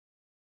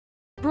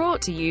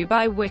Brought to you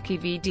by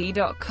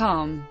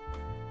WikiVidi.com.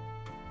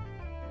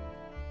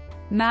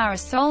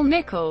 Marisol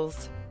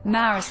Nichols.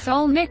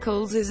 Marisol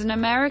Nichols is an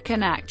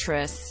American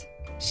actress.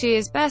 She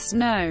is best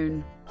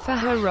known for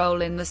her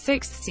role in the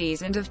sixth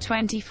season of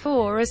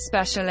 24 as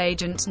Special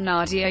Agent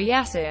Nadia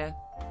Yassir,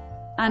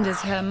 and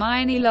as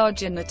Hermione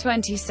Lodge in the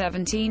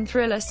 2017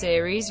 thriller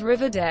series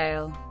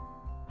Riverdale.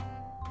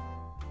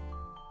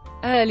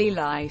 Early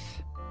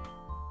life.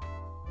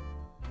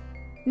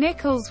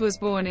 Nichols was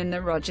born in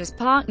the Rogers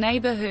Park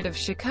neighborhood of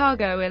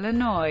Chicago,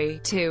 Illinois,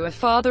 to a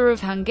father of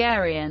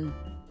Hungarian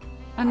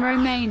and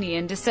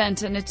Romanian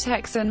descent and a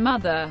Texan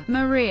mother,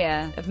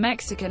 Maria, of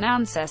Mexican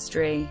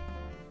ancestry.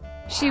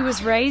 She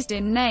was raised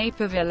in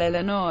Naperville,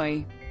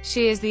 Illinois.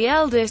 She is the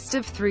eldest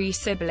of three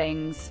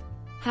siblings,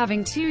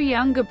 having two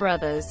younger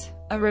brothers.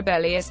 A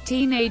rebellious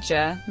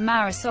teenager,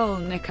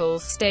 Marisol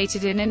Nichols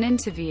stated in an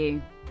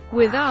interview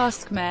with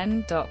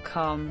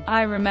AskMen.com,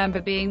 "I remember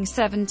being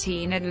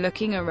 17 and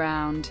looking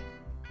around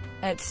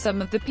at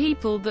some of the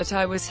people that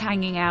I was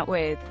hanging out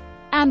with.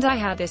 And I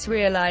had this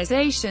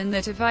realization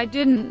that if I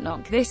didn't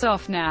knock this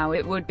off now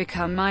it would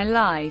become my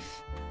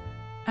life,"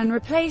 and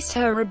replaced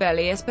her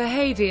rebellious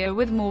behavior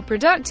with more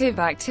productive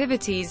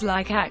activities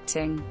like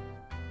acting.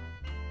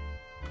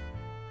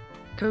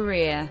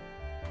 Career.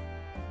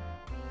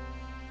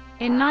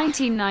 In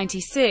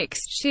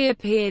 1996, she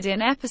appeared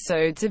in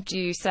episodes of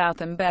Due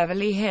South and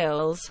Beverly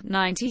Hills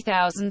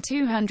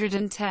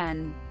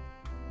 90210.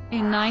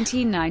 In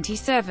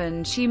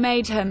 1997, she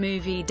made her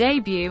movie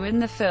debut in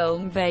the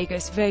film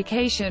Vegas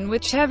Vacation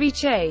with Chevy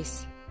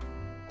Chase.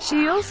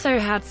 She also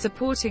had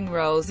supporting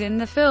roles in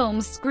the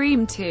films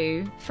Scream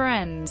 2,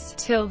 Friends,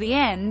 Till the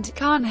End,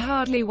 Can't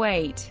Hardly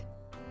Wait,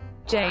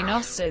 Jane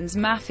Austen's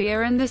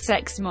Mafia and The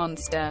Sex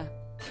Monster.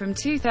 From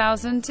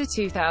 2000 to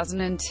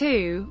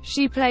 2002,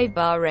 she played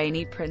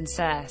Bahraini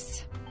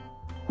princess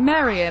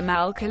Maryam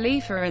Al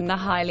Khalifa in the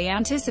highly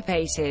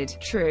anticipated,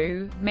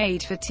 true,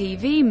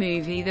 made-for-TV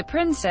movie The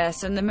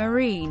Princess and the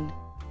Marine.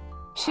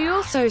 She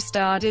also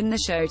starred in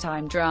the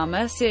Showtime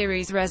drama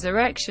series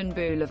Resurrection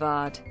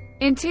Boulevard.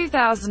 In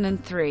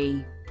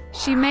 2003,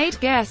 she made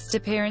guest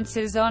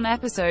appearances on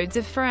episodes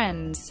of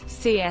Friends,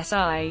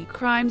 CSI,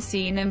 Crime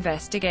Scene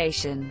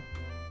Investigation,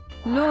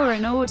 Law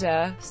 &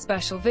 Order,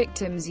 Special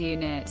Victims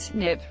Unit,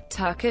 Nip,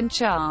 Tuck and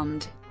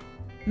Charmed.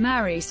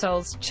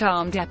 Marisol's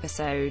Charmed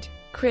episode,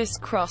 Criss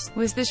Cross,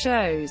 was the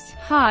show's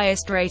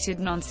highest-rated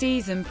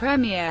non-season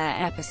premiere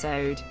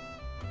episode.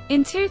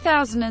 In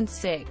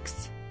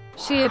 2006,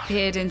 she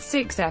appeared in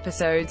 6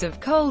 episodes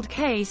of Cold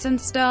Case and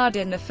starred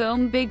in the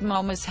film Big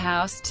Mama's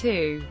House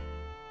 2.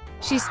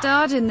 She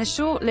starred in the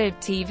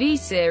short-lived TV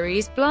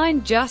series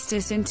Blind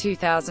Justice in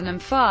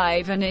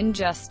 2005 and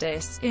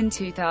Injustice in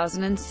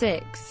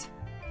 2006.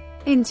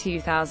 In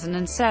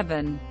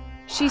 2007,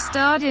 she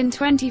starred in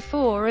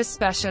 24 as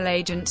Special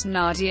Agent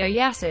Nadia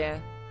Yassir.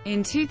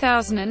 In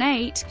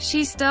 2008,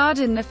 she starred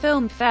in the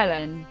film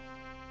Felon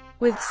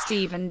with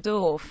Stephen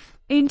Dorff.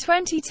 In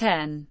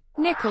 2010,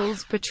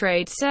 Nichols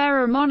portrayed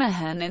Sarah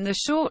Monahan in the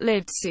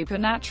short-lived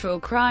supernatural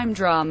crime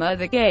drama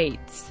The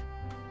Gates,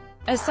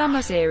 a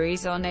summer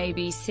series on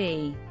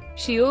ABC.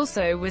 She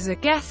also was a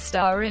guest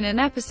star in an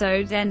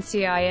episode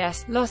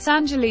NCIS: Los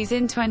Angeles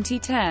in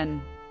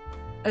 2010.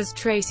 As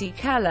Tracy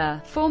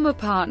Keller, former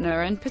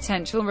partner and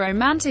potential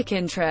romantic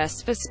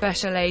interest for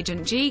Special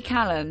Agent G.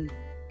 Callan.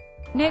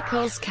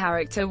 Nichols'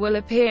 character will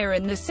appear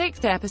in the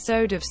 6th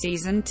episode of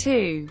Season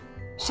 2.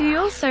 She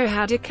also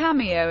had a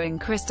cameo in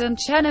Kristen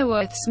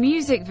Chenoweth's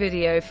music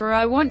video for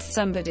I Want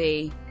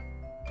Somebody.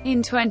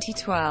 In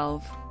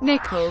 2012,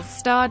 Nichols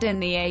starred in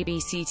the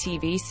ABC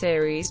TV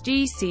series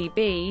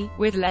GCB,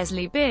 with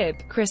Leslie Bibb,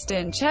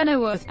 Kristen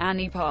Chenoweth,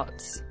 Annie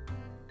Potts,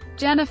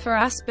 Jennifer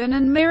Aspin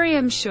and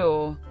Miriam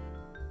Shaw.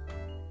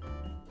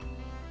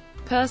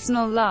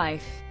 Personal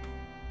life.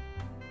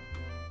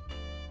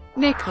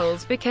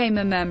 Nichols became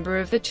a member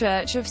of the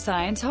Church of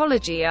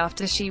Scientology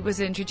after she was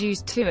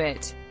introduced to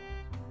it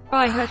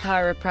by her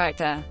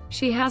chiropractor.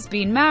 She has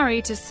been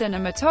married to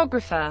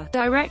cinematographer,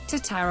 director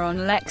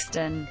Taron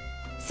Lexton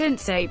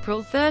since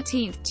April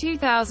 13,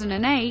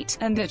 2008,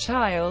 and their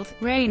child,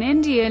 Rain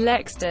India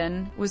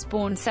Lexton, was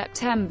born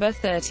September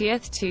 30,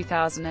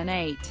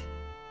 2008.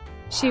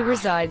 She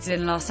resides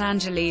in Los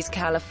Angeles,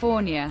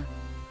 California.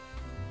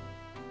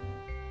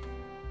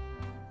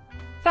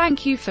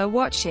 Thank you for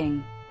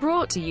watching.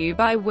 Brought to you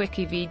by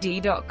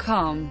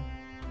WikiVidi.com.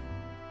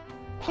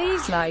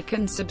 Please like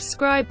and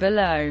subscribe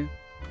below.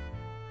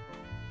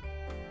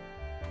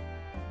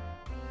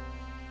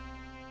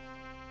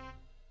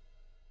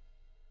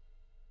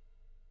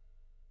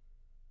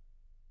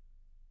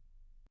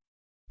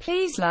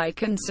 Please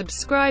like and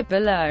subscribe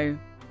below.